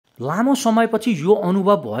लामो समयपछि यो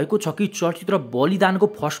अनुभव भएको छ कि चलचित्र बलिदानको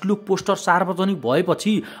फर्स्ट लुक पोस्टर सार्वजनिक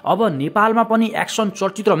भएपछि अब नेपालमा पनि एक्सन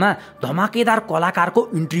चलचित्रमा धमाकेदार कलाकारको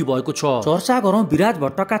इन्ट्री भएको छ। चर्चा गरौं विराज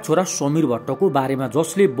भट्टका छोरा समीर भट्टको बारेमा,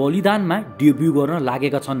 जसले बलिदानमा डेब्यू गर्न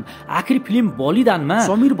लागेका छन्। आखिर फिल्म बलिदानमा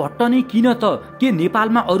समीर भट्ट नै किन त? के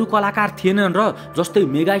नेपालमा अरू कलाकार थिएनन् र? जस्तै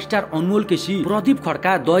मेगा स्टार अनमोल केसी, प्रदीप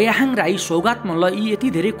खड्का, दयाहाङ राई, सौगात मल्ल, यी यति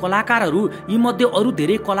धेरै कलाकारहरू, यी मध्ये अरू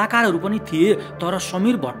धेरै कलाकारहरू पनि थिए। तर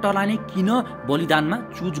समीर भट्टलाई नै किन बलिदानमा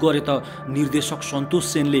चुज गरे त निर्देशक सन्तोष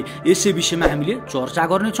सेनले? यसै विषयमा हामीले चर्चा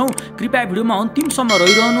गर्नेछौँ। कृपया भिडियोमा अन्तिमसम्म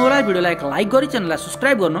रहिरहनु होला। भिडियोलाई एक लाइक गरी च्यानललाई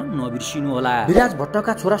सब्स्क्राइब गर्न नबिर्सिनु होला। विराज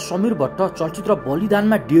भट्टका छोरा समीर भट्ट चलचित्र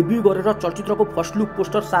बलिदानमा डेब्यू गरेर चलचित्रको फर्स्ट लुक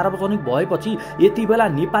पोस्टर सार्वजनिक भएपछि यति बेला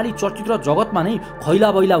नेपाली चलचित्र जगतमा नै खैला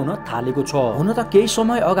बैला हुन थालेको छ। हुन त केही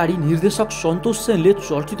समय अगाडि निर्देशक सन्तोष सेनले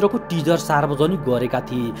चलचित्रको टिजर सार्वजनिक गरेका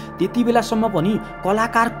थिए। त्यति बेलासम्म पनि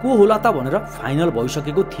कलाकार को होला त भनेर फाइनल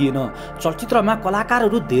भइसकेको थिएन। चलचित्रमा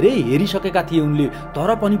कलाकारहरू धेरै हेरिसकेका थिए उनले,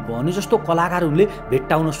 तर पनि भने जस्तो कलाकार उनले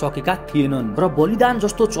भेट्टाउन सकेका थिएनन्। र बलिदान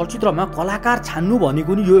जस्तो चलचित्रमा कलाकार छान्नु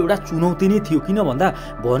भनेको नि यो एउटा चुनौती नै थियो। किन भन्दा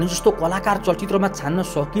भने जस्तो कलाकार चलचित्रमा छान्न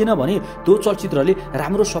सकिएन भने त्यो चलचित्रले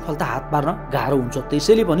राम्रो सफलता हात पार्न गाह्रो हुन्छ।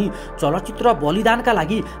 त्यसैले पनि चलचित्र बलिदानका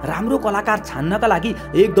लागि राम्रो कलाकार छान्नका लागि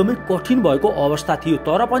एकदमै कठिन भएको अवस्था थियो।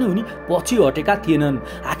 तर पनि उनी पछि हटेका थिएनन्।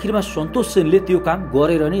 आखिरमा सन्तोष सेनले त्यो काम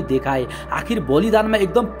गरेर नै देखाए। आखिर बलिदानमा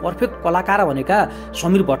एकदम पर्फेक्ट कलाकार भनेका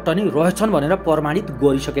समीर भट्ट नै रहेछन् भनेर प्रमाणित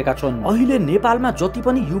गरिसकेका छन्। अहिले नेपालमा जति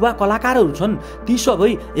पनि युवा कलाकारहरू छन् ती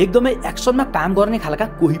सबै एकदमै एक्सनमा काम गर्ने खालका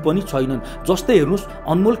कोही पनि छैनन्। जस्तै हेर्नुस्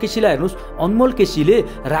अनमोल केसीलाई हेर्नुस्, अनमोल केसीले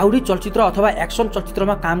राउडी चलचित्र अथवा एक्सन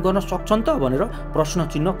चलचित्रमा काम गर्न सक्छन् त भनेर प्रश्न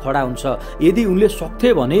चिन्ह खडा हुन्छ। यदि उनले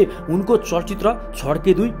सक्थे भने उनको चलचित्र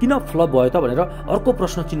छड्के 2 किन फ्लप भयो त भनेर अर्को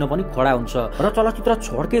प्रश्न चिन्ह पनि खडा हुन्छ। र चलचित्र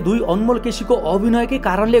छड्के 2 अनमोल केसीको अभिनयकै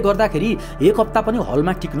कारणले गर्दाखेरि एक हप्ता पनि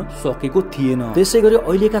हलमा टिक्न सकेको थिएन। त्यसैगरी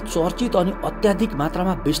अहिलेका चर्चित अनि अत्याधिक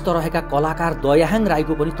मात्रामा व्यस्त रहेका कलाकार दयाहाङ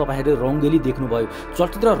राईको पनि तपाईहरुले रङ्गेली देख्नुभयो।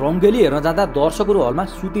 चलचित्र रङ्गेली हेर्न जाँदा दर्शकहरू हलमा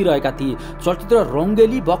सुतिरहेका थिए। चलचित्र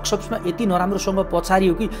रङ्गेली बक्स अफिसमा यति नराम्रोसँग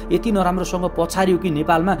पछारियो कि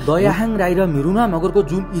नेपालमा दयाहाङ राई र मिरुना मगरको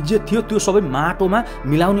जुन इज्जत थियो त्यो सबै माटोमा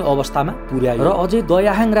मिलाउने अवस्थामा पुर्यायो। र अझै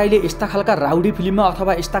दयाहाङ राईले यस्ता खालका राउडी फिल्ममा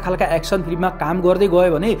अथवा यस्ता खालका एक्सन फिल्ममा काम गर्दै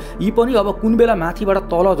गयो भने यी पनि अब कुन बेला माथिबाट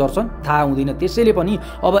तल झर्छन् थाहा हुँदैन। त्यसैले पनि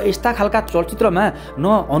अब यस्ता खालका चलचित्रमा न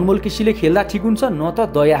अनमोल केसीले खेल्दा ठिक हुन्छ न त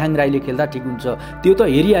दयाहाङ राईले खेल्दा ठिक हुन्छ। त्यो त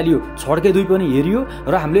हेरिहालियो, छड्के 2 पनि हेरियो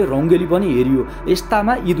र हामीले रङ्गेली पनि हेरियो।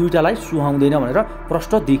 यस्तामा यी दुईटालाई सुहाउँदैन भनेर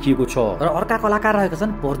प्रश्न देखिएको छ। र अर्का कलाकार रहेका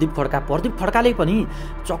छन् प्रदीप खड्का। प्रदीप खड्काले पनि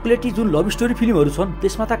चकलेटी जुन लभ स्टोरी फिल्महरू छन्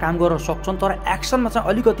त्यसमा त काम गर्न सक्छन्, तर एक्सनमा चाहिँ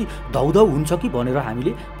अलिकति धौधौ हुन्छ कि भनेर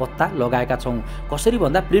हामीले पत्ता लगाएका छौँ। कसरी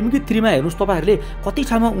भन्दा प्रेम गीत 3 मा हेर्नुस् तपाईहरुले कति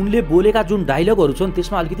ठाउँमा उनले बोलेका जुन डायलगहरू छन्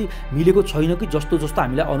त्यसमा अलिकति मिलेको छैन कि जस्तो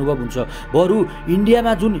हामीलाई अनुभव हुन्छ। बरु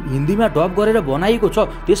इन्डियामा जुन हिन्दीमा डब गरेर बनाइएको छ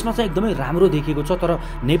त्यसमा चाहिँ एकदमै राम्रो देखिएको छ। तर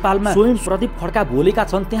नेपालमा स्वयं प्रदीप खड्का बोलेका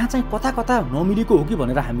छन् त्यहाँ चाहिँ कता नमिलेको हो कि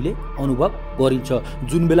भनेर हामीले अनुभव गरिन्छ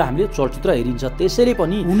जुन बेला हामीले चलचित्र हेरिन्छ। त्यसैले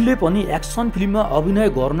पनि उनले पनि एक्सन फिल्ममा अभिनय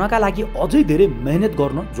गर्नका लागि अझै धेरै मेहनत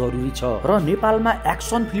गर्न जरुरी छ। र नेपालमा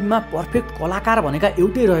एक्सन फिल्ममा पर्फेक्ट कलाकार भनेका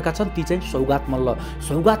एउटै रहेका छन्, ती चाहिँ सौगात मल्ल।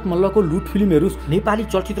 सौगात मल्लको लुट फिल्म हेर्नुस्, नेपाली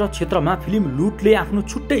चलचित्र क्षेत्रमा फिल्म लुटले आफ्नो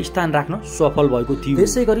छुट्टै स्थान राख्न सफल भएको थियो।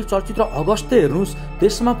 त्यसै गरी चलचित्र अगस्ते हेर्नुस्,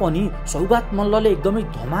 त्यसमा पनि सौगात मल्लले एकदमै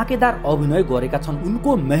धमाकेदार अभिनय गरेका छन्। उनको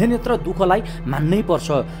मेहनत र दुःखलाई मान्नै पर्छ।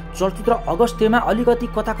 चलचित्र अगस्तेमा अलिकति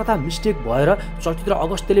कता मिस्टेक भएर चलचित्र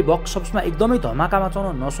अगस्तेले बक्स अफिसमा एकदमै धमाका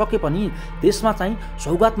मचाउन नसके पनि त्यसमा चाहिँ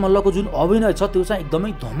सौगात मल्लको जुन अभिनय छ त्यो चाहिँ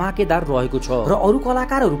एकदमै धमाकेदार रहेको छ। र अरू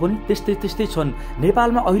कलाकारहरू पनि त्यस्तै छन्।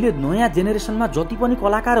 नेपालमा अहिले नयाँ जेनेरेसनमा जति पनि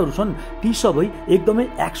कलाकारहरू छन् ती सबै एकदमै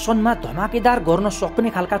एक्सनमा धमाकेदार गर्न सक्ने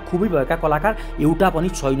खालका खुबी भएका कलाकार एउटा पनि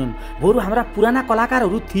छैनन्। बरु हाम्रा पुराना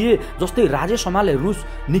कलाकारहरू थिए, जस्तै राजेश हमाल हेर्नुस्,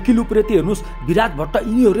 निखिल उप्रेती हेर्नुस्, विराज भट्ट,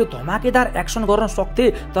 यिनीहरूले धमाकेदार एक्सन गर्न सक्थे।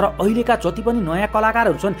 तर अहिलेका जति पनि नयाँ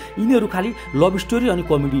कलाकारहरू छन् यिनीहरू खालि लभ स्टोरी अनि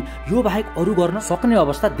कमेडी, यो बाहेक अरू गर्न सक्ने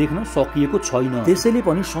अवस्था देख्न सकिएको छैन। त्यसैले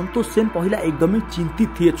पनि सन्तोष सेन पहिला एकदमै चिन्तित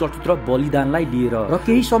थिए चलचित्र बलिदानलाई लिएर। र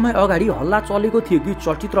केही समय अगाडि हल्ला चलेको थियो कि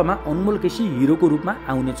चलचित्रमा अनमोल केसी हिरोको रूपमा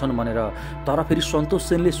आउनेछन् भनेर। तर फेरि सन्तोष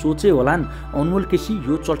सेनले सोचे होलान् अनमोल केसी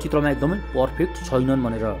यो चलचित्रमा एकदमै पर्फेक्ट छैनन्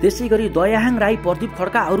भनेर। त्यसैगरी दयाहाङ राई, प्रदीप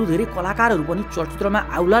खड्का, अरू धेरै कलाकारहरू पनि चलचित्रमा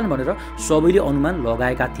आउलान् भनेर सबैले अनुमान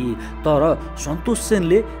लगाएका थिए। तर सन्तोष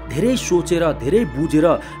सेनले धेरै सोचेर धेरै बुझेर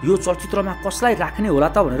यो चलचित्रमा कसलाई राख्ने होला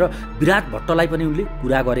त भनेर विराज भट्टलाई पनि उनले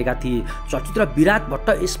कुरा गरेका थिए। चलचित्र विराज भट्ट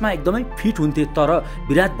यसमा एकदमै फिट हुन्थे, तर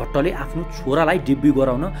विराज भट्टले आफ्नो छोरालाई डेब्यू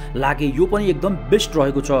गराउन लागे। यो पनि एकदम बेस्ट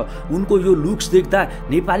रहेको छ। उनको यो लुक्स देख्दा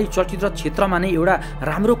नेपाली चलचित्र क्षेत्रमा नै एउटा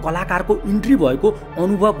राम्रो कलाकारको इन्ट्री भएको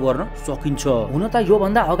अनुभव गर्न सकिन्छ। हुन त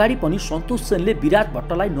योभन्दा अगाडि पनि सन्तोष सेनले विराज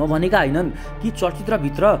भट्टलाई नभनेका हैनन् कि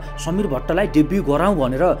चलचित्रभित्र समीर भट्टलाई डेब्यू गराउँ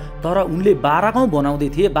भनेर, तर उनले 12 गाउँ बनाउँदै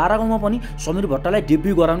थिए। 12 गाउँमा पनि समीर भट्टलाई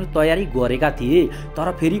डेब्यू गराउने तयारी गरेका थिए,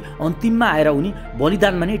 तर फेरि अन्तिममा आएर उनी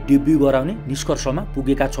बलिदानमा नै डेब्यू गराउने निष्कर्षमा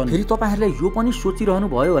पुगेका छन्। फेरि तपाईहरुले यो पनि सोचिरहनु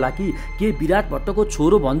भयो होला कि के विराज भट्टको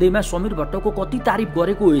छोरो भन्दैमा समीर भट्टको कति तारिफ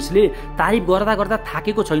गरेको हो यसले? तारिफ गर्दा गर्दा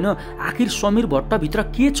थाकेको छैन। आखिर समीर भट्ट भित्र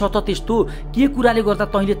के छ त त्यस्तो? के कुराले गर्दा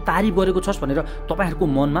तैँले तारिफ गरेको छस् भनेर तपाईहरुको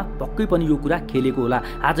मनमा पक्कै पनि यो कुरा खेलेको होला।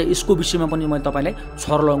 आज यसको विषयमा पनि मैले तपाईलाई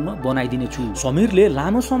छर्लङ्ग बनाइदिने छु। समीरले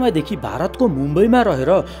लामो समयदेखि भारतको मुम्बईमा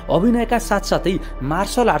रहेर अभिनयका साथसाथै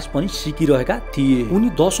मार्शल आर्ट्स पनि सिकिरहेका थिए। उनी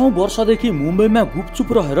 10औं वर्षदेखि मुम्बईमा गुपचुप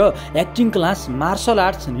रहेर एक्टिङ क्लास, मार्शल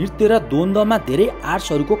आर्ट्स, नृत्य र द्वन्द्वमा धेरै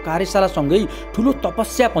आर्ट्सहरूको कार्यशालासँगै ठुलो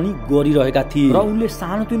तपस्या पनि गरिरहेका थिए र उनले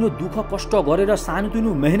सानोतिनो दुःख कष्ट गरेर,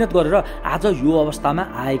 सानोतिनो मेहनत गरेर आज यो अवस्थामा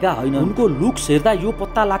आएका होइन। उनको लुक्स हेर्दा यो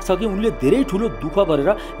पत्ता लाग्छ कि उनले धेरै ठुलो दुःख गरेर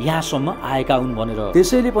यहाँसम्म आएका हुन् भनेर।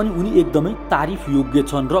 त्यसैले पनि उनी एकदमै तारिफ योग्य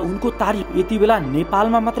छन् र उनको तारिफ यति बेला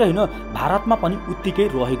नेपालमा मात्रै होइन भारतमा पनि उत्तिकै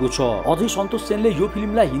रहेको छ। अझै सन्तोष सेनले यो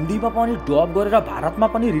फिल्मलाई हिन्दीमा पनि डब गरेर भारतमा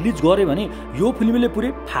पनि रिलिज गरे भने यो फिल्मले पुरै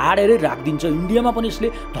फाडेरै राखिदिन्छ। इन्डियामा पनि यसले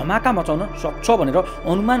धमाका मचाउन सक्छ भनेर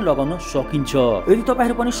अनुमान लगाउन सकिन्छ। यदि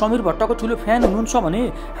तपाईहरु पनि समीर भट्टको ठुलो फ्यान हुनुहुन्छ भने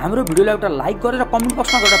हाम्रो भिडियोलाई एउटा लाइक गरेर कमेन्ट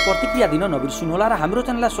बक्समा गएर प्रतिक्रिया दिन नबिर्सिनु होला र हाम्रो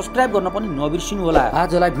च्यानललाई सब्स्क्राइब गर्न पनि नबिर्सिनु होला।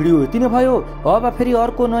 आजलाई भिडियो यति नै भयो। अब फेरि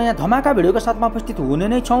अर्को नयाँ धमाका भिडियोको साथमा उपस्थित हुने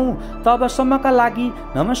नै छौं। तबसम्मका लागि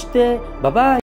नमस्ते, बाइ बाइ।